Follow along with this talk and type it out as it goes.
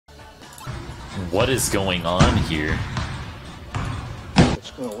What is going on here?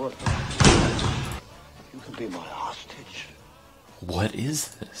 It's gonna work. You can be my hostage. What is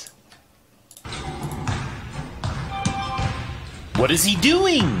this? What is he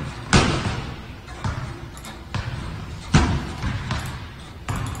doing?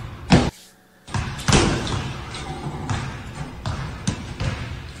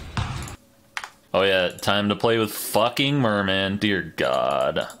 Oh yeah, time to play with fucking Murman. Dear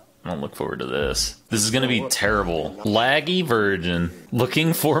God. I don't look forward to this. This is gonna be terrible. Laggy virgin.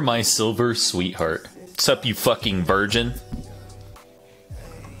 Looking for my silver sweetheart. What's up, you fucking virgin?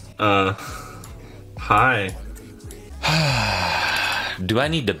 Hi. Do I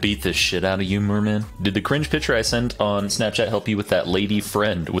need to beat the shit out of you, Murman? Did the cringe picture I sent on Snapchat help you with that lady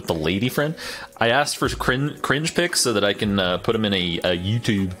friend? With the lady friend? I asked for cringe pics so that I can put them in a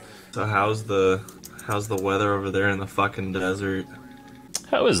YouTube. So how's the weather over there in the fucking desert?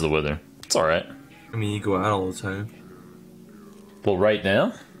 How is the weather? It's alright. I mean, you go out all the time. Well, right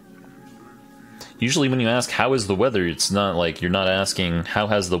now? Usually when you ask how is the weather, it's not like you're not asking how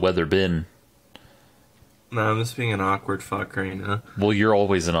has the weather been. No, I'm just being an awkward fuck right now. Well, you're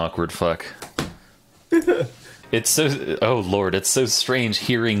always an awkward fuck. It's so... Oh, Lord, it's so strange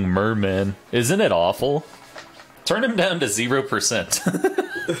hearing Murman. Isn't it awful? Turn him down to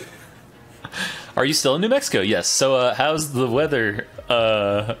 0%. Are you still in New Mexico? Yes. So, how's the weather,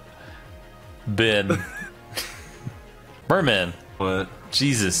 been? Murman. What?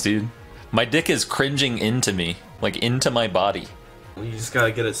 Jesus, dude. My dick is cringing into me. Like, into my body. Well, you just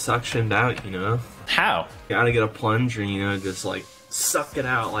gotta get it suctioned out, you know? How? You gotta get a plunger, you know, just like suck it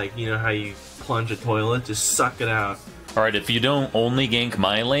out, like, you know how you plunge a toilet? Just suck it out. Alright, if you don't only gank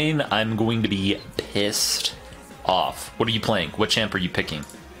my lane, I'm going to be pissed off. What are you playing? What champ are you picking?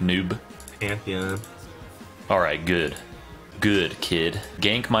 Noob? Pantheon. Alright, good. Good, kid.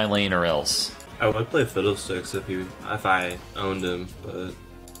 Gank my lane or else. I would play Fiddlesticks if I owned him, but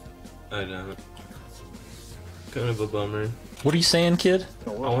I don't. Kind of a bummer. What are you saying, kid?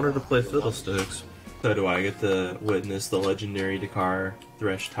 I wanted to play Fiddlesticks. So do I get to witness the legendary Dekar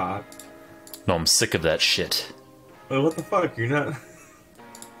Thresh top? No, I'm sick of that shit. Wait, what the fuck? You're not...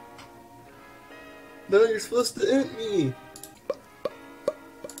 No, you're supposed to hit me!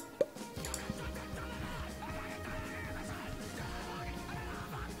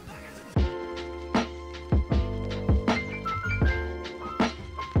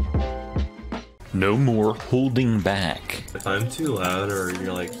 No more holding back. If I'm too loud or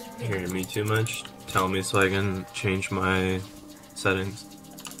you're like hearing me too much, tell me so I can change my settings.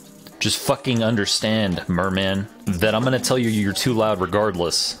 Just fucking understand, Merman, that I'm gonna tell you you're too loud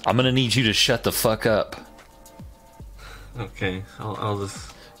regardless. I'm gonna need you to shut the fuck up. Okay, I'll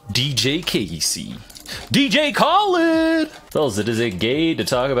just... DJ Casey. DJ Khaled! Fellas, is it gay to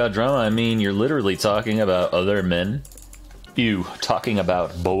talk about drama? I mean, you're literally talking about other men. Ew, talking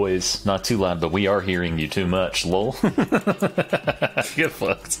about boys. Not too loud, but we are hearing you too much, lol. Get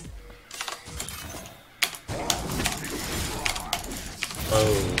fucked.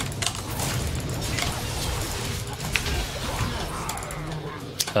 Oh.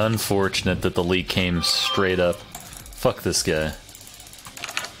 Unfortunate that the leak came straight up. Fuck this guy.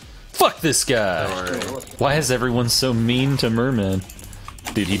 Fuck this guy! Why is everyone so mean to Murman?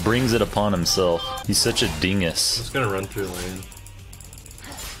 Dude, he brings it upon himself. He's such a dingus. I'm just gonna run through lane.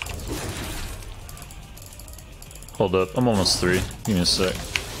 Hold up, I'm almost 3. Give me a sec.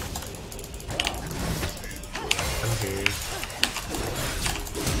 I'm here.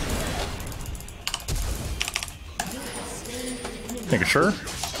 Think sure?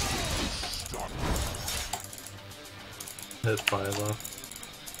 Hit 5 off.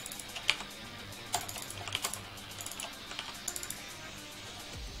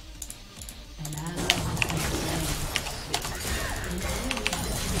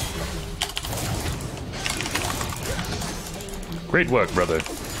 Great work, brother.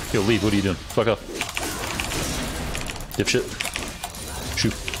 Yo, leave. What are you doing? Fuck off. Dipshit.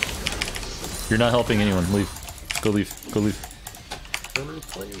 Shoot. You're not helping anyone. Leave. Go leave. Go leave.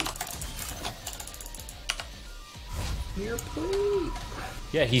 Your plate.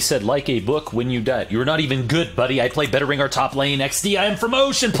 Yeah, he said, like a book when you die. You're not even good, buddy. I play better Rengar top lane. XD, I am from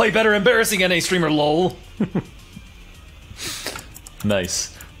Ocean. Play better embarrassing NA streamer, lol.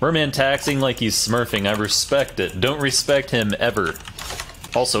 Nice. Merman taxing like he's smurfing. I respect it. Don't respect him ever.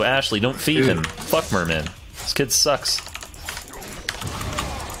 Also, Ashley, don't feed him. Fuck Merman. This kid sucks.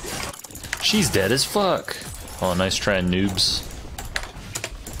 She's dead as fuck. Oh, nice try, noobs.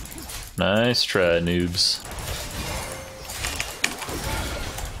 Nice try, noobs.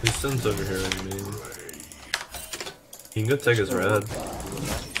 His son's over here, I mean. He can go take his red.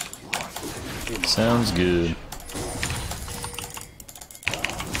 be my Sounds good.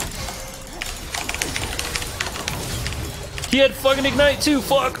 He had fucking ignite too.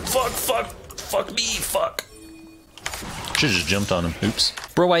 Fuck me, fuck. Should've just jumped on him. Oops.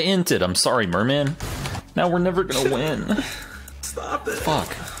 Bro, I inted. I'm sorry, Murman. Now we're never gonna win. Stop it.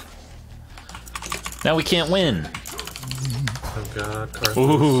 Fuck. Now we can't win. Oh god, Carthus.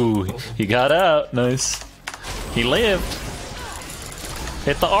 Ooh, he got out. Nice. He lived.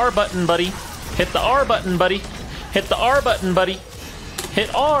 Hit the R button, buddy. Hit the R button, buddy. Hit the R button, buddy.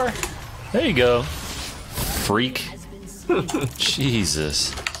 Hit R. There you go. Freak.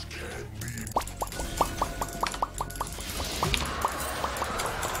 Jesus.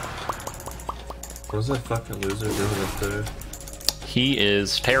 What's that fucking loser doing up there? He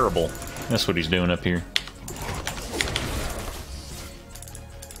is terrible. That's what he's doing up here.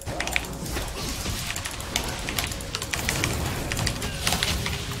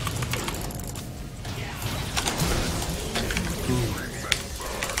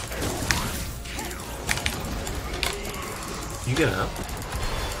 You get out.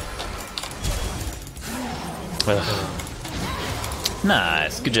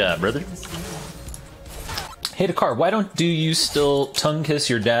 Nice. Good job, brother. Hey, Dekar, why don't you still tongue kiss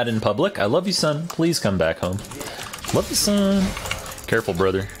your dad in public? I love you, son. Please come back home. Love you, son. Careful,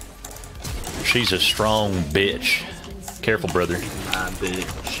 brother. She's a strong bitch. Careful, brother. My bitch.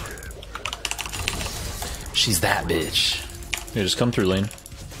 She's that bitch. Yeah, just come through, lane.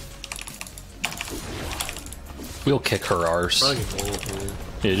 We'll kick her arse. Fucking old, man.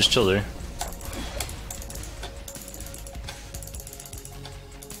 Yeah, just chill there.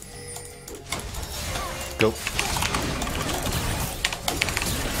 Go.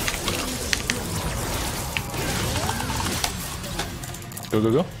 Go, go,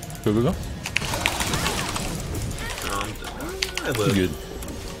 go. Go, go, go. I live. Good.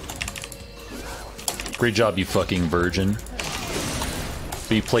 Great job, you fucking virgin.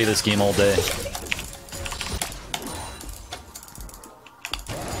 But you play this game all day.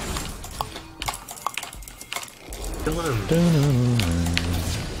 Kill him.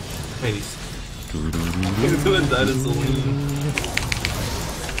 Hey, he's doing that as a lean.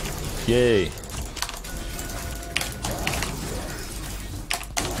 Yay.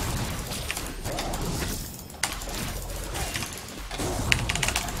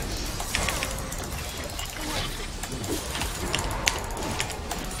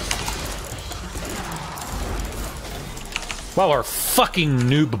 Wow, our fucking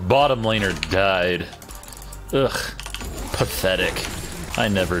noob bottom laner died. Ugh. Pathetic. I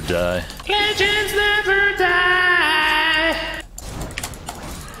never die. Legends never die!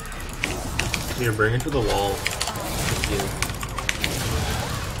 Here, bring it to the wall. Yeah.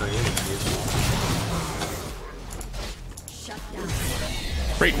 Oh,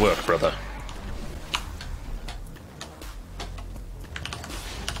 Great work, brother.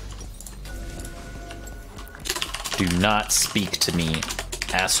 Do not speak to me,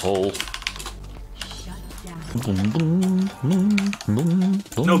 asshole.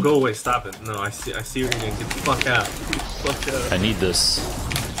 no, go away, stop it. No, I see what you're doing. Get the fuck out. Get the fuck out. I need this.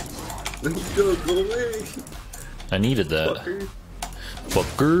 Go away. I needed that. Fucker.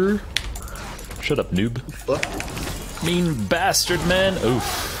 Fucker. Shut up, noob. Fucker. Mean bastard, man.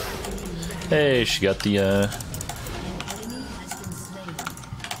 Oof. Hey, she got the,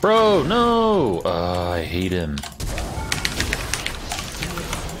 Bro, no! I hate him.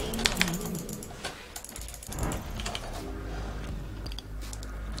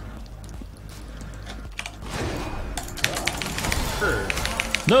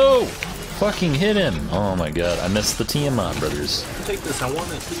 No! Fucking hit him! Oh my god, I missed the TMI, brothers. Take this, I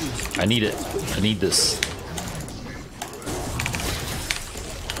want it, please. I need it. I need this.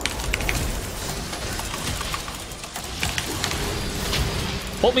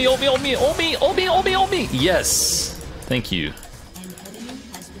 Hold me, hold me, hold me, hold me, hold me, hold me, hold me! Yes! Thank you.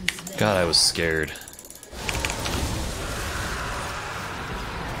 God, I was scared.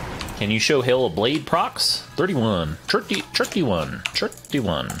 Can you show Hail of Blade procs? 31. 31.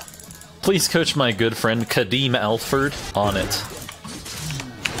 31. Please coach my good friend Kadeem Alford on it.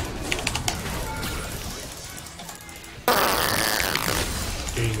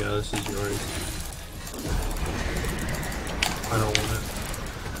 Here you go, this is yours. I don't want it.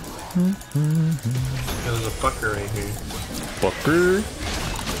 There's a fucker right here. Fucker.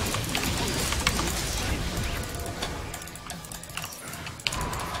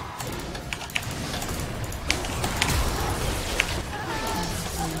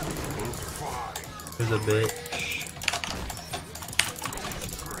 There's a bitch.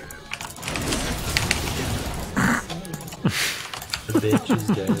 The bitch is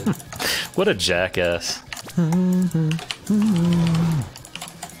dead. What a jackass.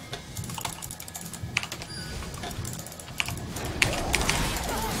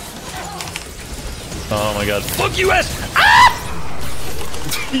 Oh my god. Fuck you, ass!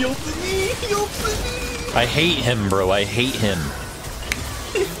 Ah! He opened me! He opened me! I hate him, bro. I hate him.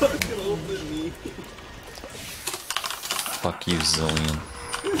 He fucking opened me. Fuck you, Zillion.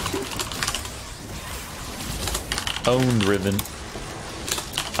 Owned, Ribbon.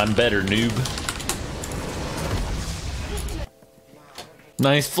 I'm better, noob.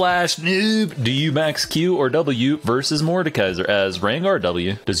 Nice flash, noob! Do you max Q or W versus Mordekaiser as Rengar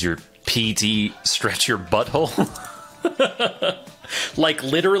W? Does your PT stretch your butthole? Like,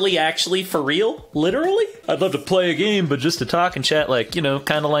 literally, actually, for real? Literally? I'd love to play a game, but just to talk and chat, like, you know,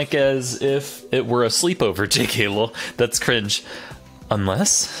 kind of like as if it were a sleepover, JK lol. That's cringe.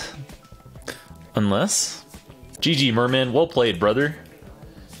 Unless? GG, Murman. Well played, brother.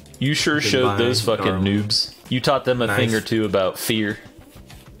 You sure showed those fucking noobs. You taught them a thing or two about fear.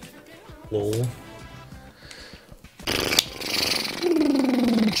 Lol.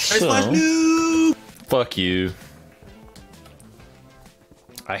 So, fuck you.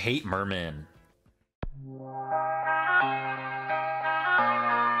 I hate Murman.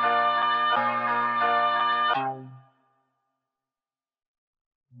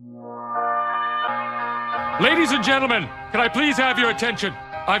 Ladies and gentlemen, can I please have your attention?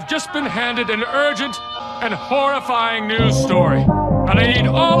 I've just been handed an urgent and horrifying news story, and I need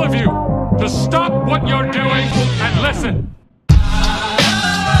all of you to stop what you're doing and listen.